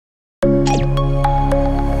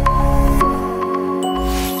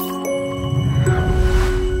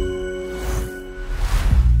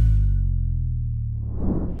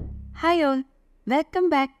Welcome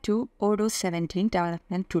back to Odoo 17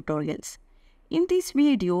 Development Tutorials. In this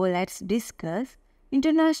video, let's discuss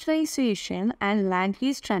internationalization and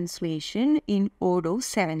language translation in Odoo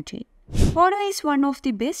 17. Odoo is one of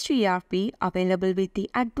the best ERP available with the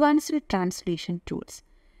advanced translation tools.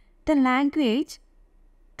 The language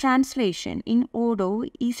translation in Odoo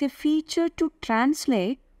is a feature to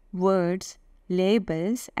translate words,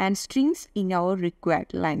 labels, and strings in our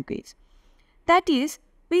required language. That is,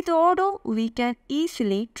 with Odoo, we can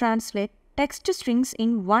easily translate text strings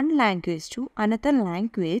in one language to another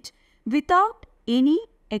language without any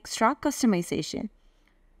extra customization.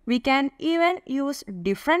 We can even use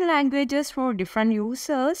different languages for different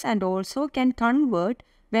users and also can convert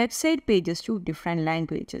website pages to different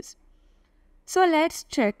languages. So let's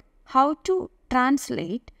check how to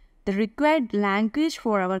translate the required language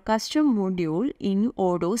for our custom module in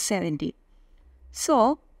Odoo 17.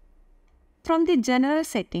 So, from the general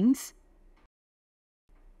settings,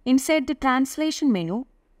 inside the translation menu,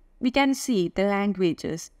 we can see the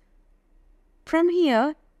languages. From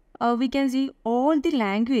here, we can see all the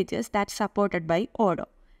languages that's supported by Odoo.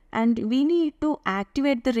 And we need to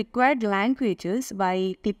activate the required languages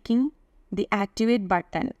by clicking the activate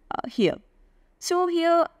button here. So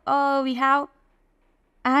here we have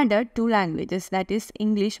added two languages, that is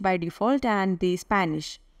English by default and the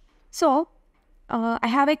Spanish. So I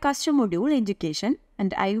have a custom module education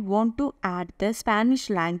and I want to add the Spanish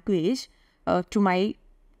language to my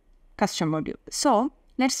custom module. So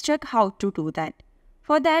let's check how to do that.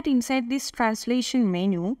 For that, inside this translation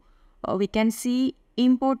menu, we can see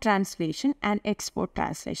import translation and export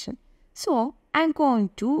translation. So I'm going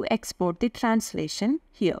to export the translation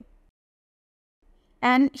here.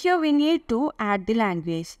 And here we need to add the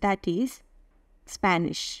language, that is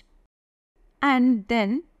Spanish. And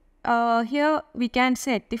then here we can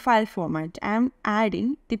set the file format. I am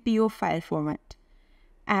adding the PO file format.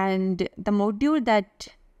 And the module that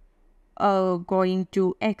going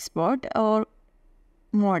to export or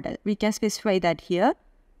model, we can specify that here.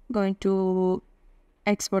 Going to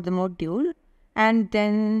export the module and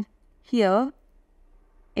then here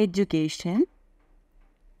education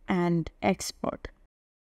and export.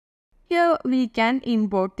 Here we can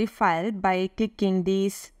import the file by clicking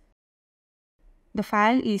these. The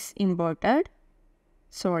file is exported.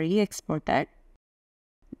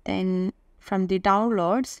 Then from the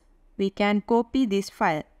downloads, we can copy this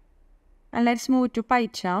file. And let's move to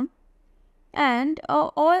PyCharm. And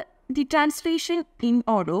all the translation in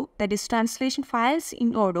Odoo, that is translation files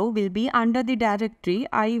in Odoo, will be under the directory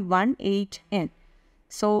i18n.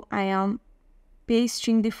 So I am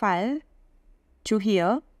pasting the file to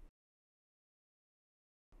here.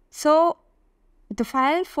 So the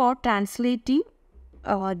file for translating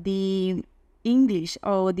the English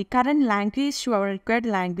or the current language to our required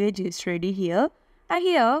language is ready here. And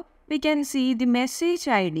here we can see the message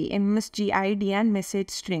ID, MSG ID and message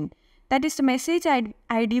string. That is, the message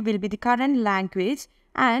ID will be the current language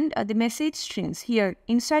and the message strings. Here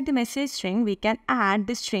inside the message string, we can add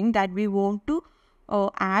the string that we want to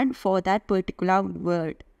add for that particular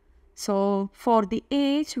word. So for the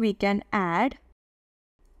age, we can add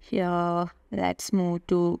here, let's move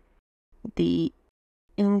to the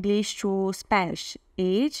English to Spanish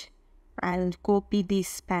age. I'll copy this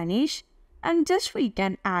Spanish and just we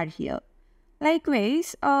can add here.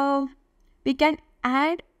 Likewise, we can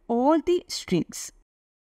add all the strings.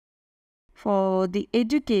 For the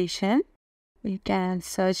education, we can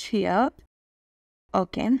search here.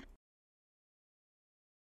 Okay.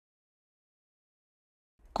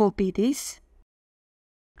 Copy this,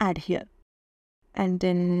 add here. And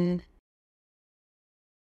then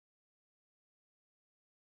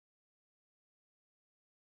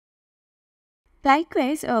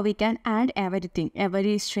likewise, we can add everything,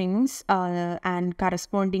 every strings and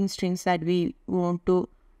corresponding strings that we want to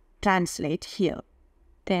translate here.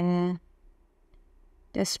 Then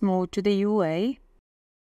just move to the UI,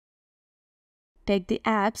 take the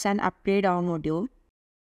apps and upgrade our module,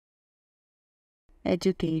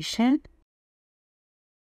 education,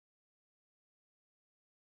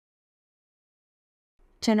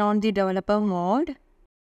 turn on the developer mode,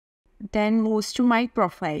 then moves to my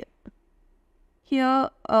profile. Here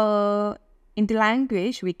in the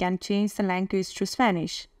language, we can change the language to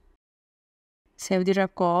Spanish. Save the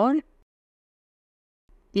record.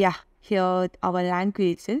 Yeah, here our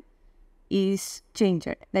language is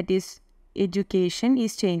changed. That is, education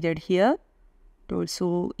is changed here.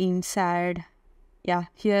 Also inside, yeah,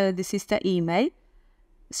 here this is the email.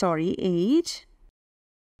 Age.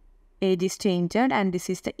 Age is changed and this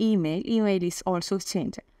is the email. Email is also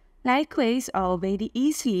changed. Likewise, very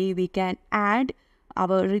easily we can add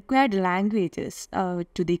our required languages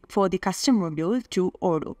for the custom module to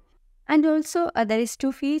Odoo. And also there is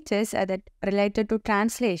two features that related to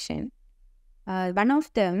translation. One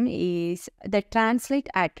of them is the translate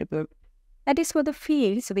attribute. That is for the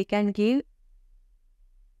fields we can give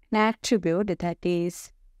an attribute that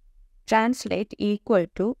is translate equal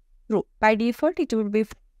to true. By default it will be,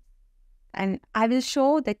 and I will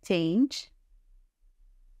show the change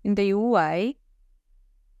in the UI.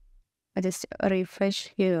 I just refresh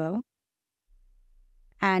here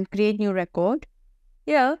and create new record.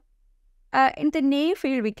 Here in the name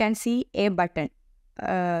field we can see a button,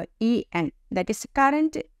 EN, that is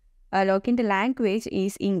current login language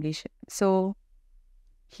is English. So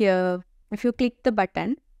here if you click the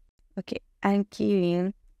button, okay, I'm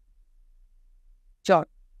giving John.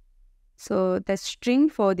 So the string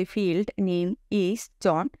for the field name is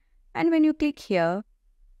John, and when you click here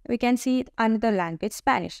we can see another language,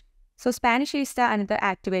 Spanish. So Spanish is the another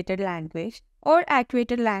activated language, or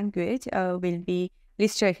activated language will be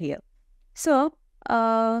listed here. So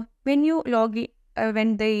when you log in,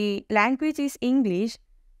 when the language is English,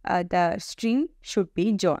 the string should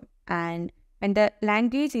be John, and when the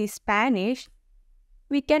language is Spanish,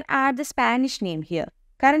 we can add the Spanish name here.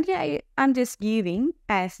 Currently, I'm just giving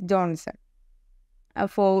as Johnson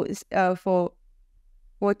for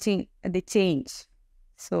watching the change.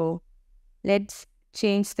 So let's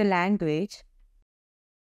change the language.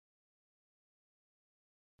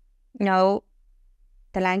 Now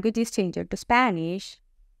the language is changed to Spanish.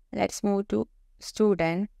 Let's move to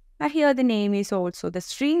student. Here the name is also, the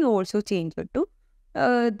string also changed to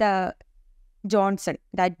the Johnson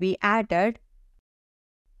that we added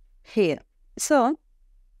here. So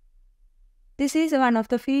this is one of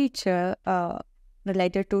the feature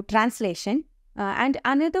related to translation. And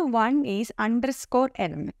another one is underscore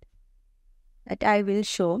element that I will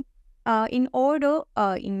show. In Odoo,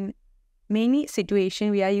 in many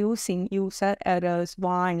situations, we are using user errors,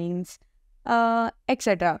 warnings,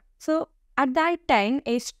 etc. So at that time,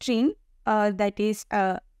 a string that is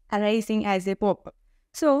arising as a pop-up.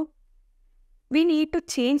 So we need to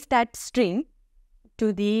change that string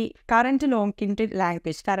to the current login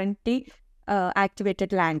language, currently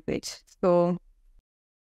activated language. So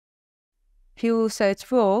if you search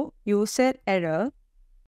for user error,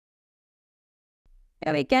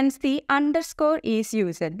 we can see underscore is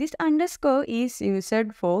used. This underscore is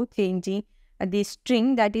used for changing the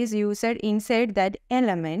string that is used inside that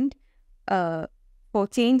element, for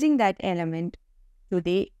changing that element to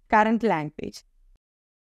the current language.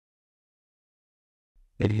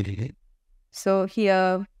 So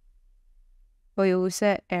here for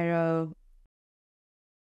user error,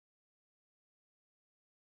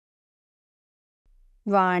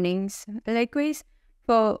 warnings, likewise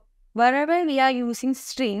for wherever we are using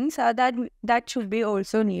strings, that should be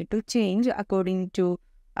also need to change according to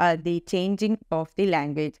the changing of the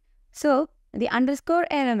language. So the underscore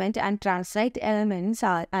element and translate elements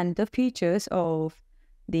are the features of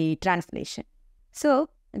the translation. So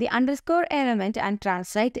the underscore element and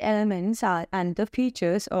translate elements are the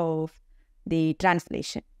features of the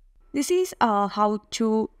translation. This is how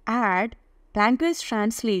to add language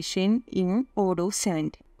translation in Odoo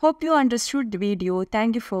 17. Hope you understood the video.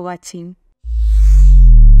 Thank you for watching.